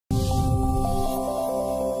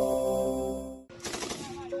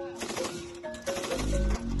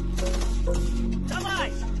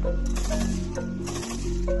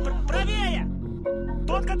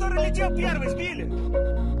который летел первый, сбили.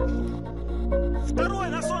 Второй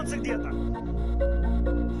на солнце где-то.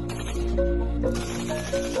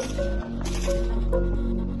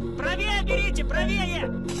 Правее берите, правее!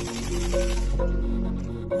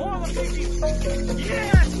 Вон он летит!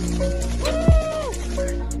 Есть!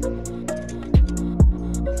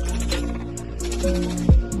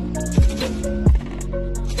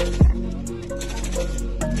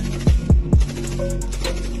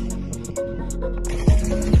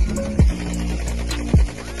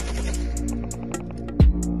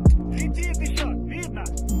 Летит еще, видно?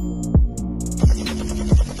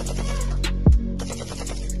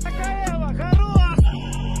 Такая, хорош!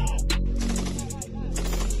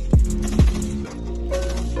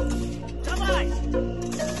 Давай!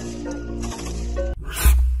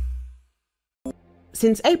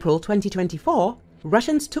 Since April 2024,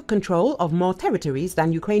 Russians took control of more territories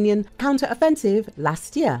than Ukrainian counter-offensive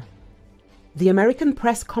last year. The American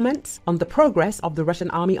press comments on the progress of the Russian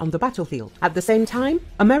army on the battlefield. At the same time,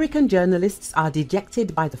 American journalists are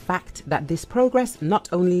dejected by the fact that this progress not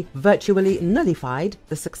only virtually nullified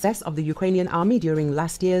the success of the Ukrainian army during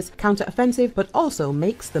last year's counter-offensive, but also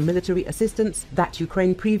makes the military assistance that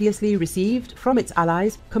Ukraine previously received from its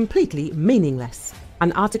allies completely meaningless.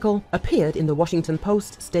 An article appeared in the Washington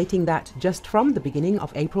Post stating that just from the beginning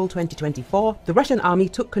of April 2024, the Russian army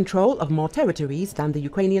took control of more territories than the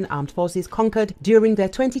Ukrainian armed forces conquered during their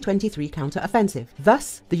 2023 counter-offensive.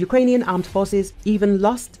 Thus, the Ukrainian armed forces even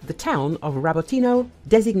lost the town of Rabotino,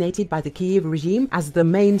 designated by the Kyiv regime as the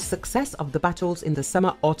main success of the battles in the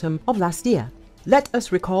summer-autumn of last year. Let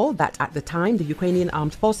us recall that at the time the Ukrainian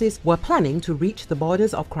armed forces were planning to reach the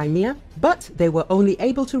borders of Crimea, but they were only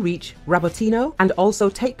able to reach Rabotino and also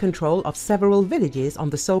take control of several villages on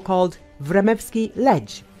the so-called Vremevsky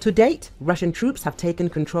Ledge. To date, Russian troops have taken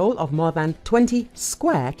control of more than 20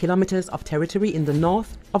 square kilometers of territory in the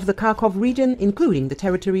north of the Kharkov region, including the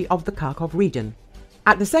territory of the Kharkov region.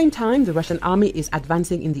 At the same time, the Russian army is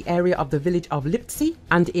advancing in the area of the village of Liptsy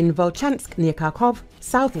and in Volchansk near Kharkov,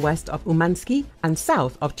 southwest of Umansky and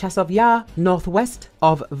south of Chasov Yar, northwest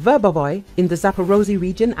of Verbovoy in the Zaporozhye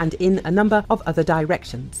region and in a number of other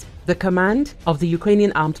directions. The command of the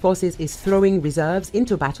Ukrainian armed forces is throwing reserves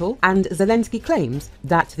into battle, and Zelensky claims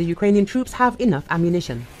that the Ukrainian troops have enough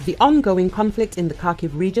ammunition. The ongoing conflict in the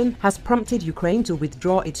Kharkiv region has prompted Ukraine to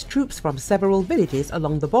withdraw its troops from several villages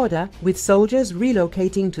along the border, with soldiers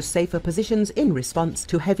relocating to safer positions in response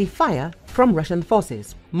to heavy fire from Russian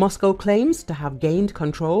forces. Moscow claims to have gained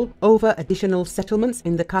control over additional settlements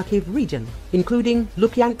in the Kharkiv region, including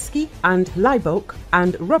Lukyansky and Libok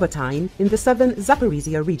and Robotyne in the southern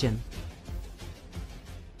Zaporizhia region.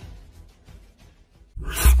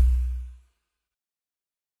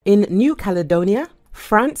 In New Caledonia,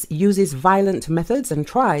 France uses violent methods and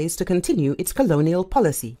tries to continue its colonial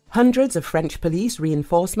policy. Hundreds of French police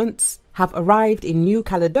reinforcements have arrived in New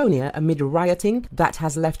Caledonia amid rioting that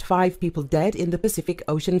has left 5 people dead in the Pacific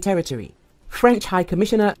Ocean territory. French High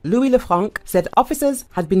Commissioner Louis Lefranc said officers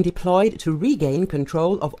had been deployed to regain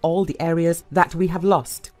control of all the areas that we have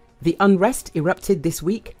lost. The unrest erupted this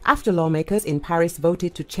week after lawmakers in Paris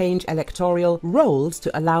voted to change electoral rolls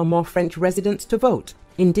to allow more French residents to vote.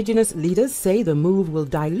 Indigenous leaders say the move will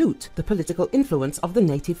dilute the political influence of the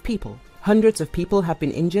native people. Hundreds of people have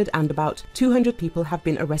been injured and about 200 people have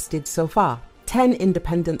been arrested so far. 10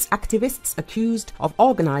 independence activists accused of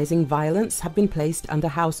organizing violence have been placed under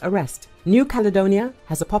house arrest. New Caledonia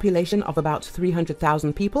has a population of about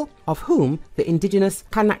 300,000 people, of whom the indigenous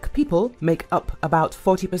Kanak people make up about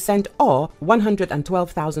 40% or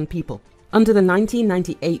 112,000 people. Under the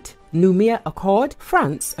 1998 Noumea Accord,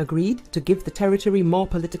 France agreed to give the territory more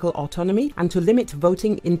political autonomy and to limit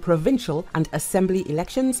voting in provincial and assembly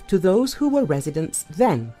elections to those who were residents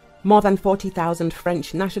then. More than 40,000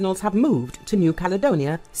 French nationals have moved to New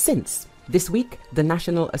Caledonia since. This week, the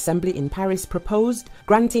National Assembly in Paris proposed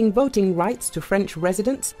granting voting rights to French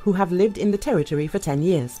residents who have lived in the territory for 10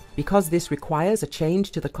 years. Because this requires a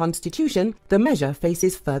change to the constitution, the measure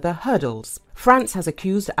faces further hurdles. France has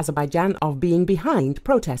accused Azerbaijan of being behind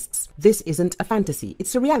protests. This isn't a fantasy,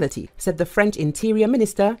 it's a reality, said the French Interior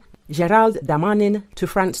Minister Gérald Darmanin to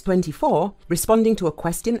France 24, responding to a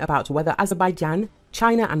question about whether Azerbaijan,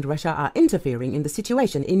 China and Russia are interfering in the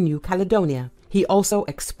situation in New Caledonia. He also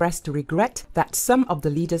expressed regret that some of the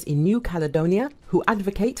leaders in New Caledonia who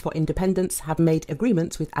advocate for independence have made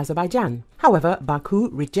agreements with Azerbaijan. However, Baku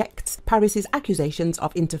rejects Paris's accusations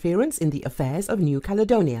of interference in the affairs of New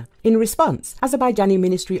Caledonia. In response, Azerbaijani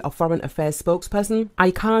Ministry of Foreign Affairs spokesperson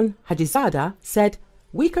Aykan Hajizada said,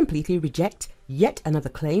 "We completely reject yet another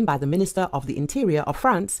claim by the Minister of the Interior of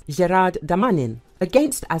France, Gérald Darmanin,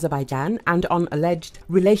 against Azerbaijan and on alleged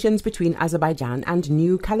relations between Azerbaijan and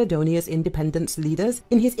New Caledonia's independence leaders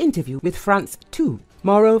in his interview with France 2.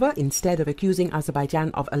 Moreover, instead of accusing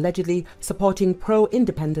Azerbaijan of allegedly supporting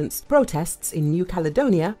pro-independence protests in New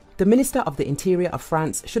Caledonia, the Minister of the Interior of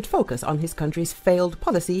France should focus on his country's failed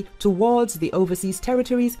policy towards the overseas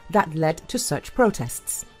territories that led to such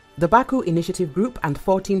protests. The Baku Initiative Group and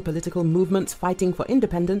 14 political movements fighting for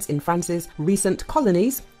independence in France's recent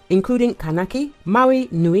colonies, including Kanaki, Maui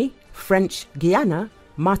Nui, French Guiana,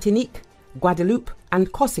 Martinique, Guadeloupe,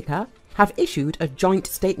 and Corsica, have issued a joint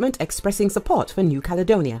statement expressing support for New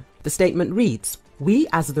Caledonia. The statement reads, "We,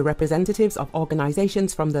 as the representatives of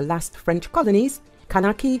organizations from the last French colonies,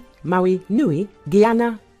 Kanaki, Maui Nui,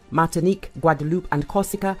 Guiana, Martinique, Guadeloupe, and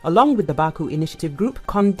Corsica, along with the Baku Initiative Group,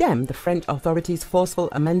 condemn the French authorities' forceful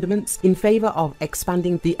amendments in favor of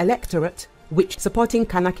expanding the electorate, which supporting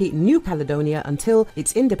Kanaki New Caledonia until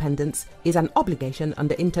its independence is an obligation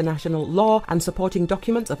under international law and supporting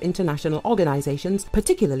documents of international organizations,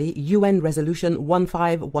 particularly UN Resolution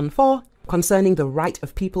 1514, concerning the right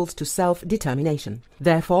of peoples to self-determination.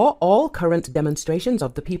 Therefore, all current demonstrations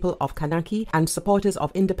of the people of Kanaki and supporters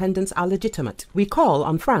of independence are legitimate. We call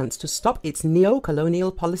on France to stop its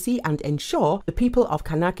neo-colonial policy and ensure the people of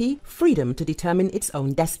Kanaki freedom to determine its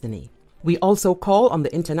own destiny. We also call on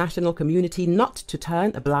the international community not to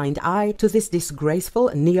turn a blind eye to this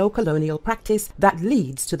disgraceful neo-colonial practice that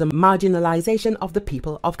leads to the marginalization of the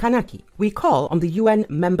people of Kanaki. We call on the UN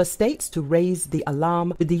member states to raise the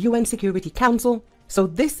alarm with the UN Security Council so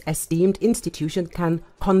this esteemed institution can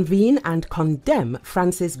convene and condemn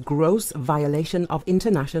France's gross violation of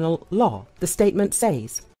international law." The statement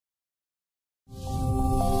says,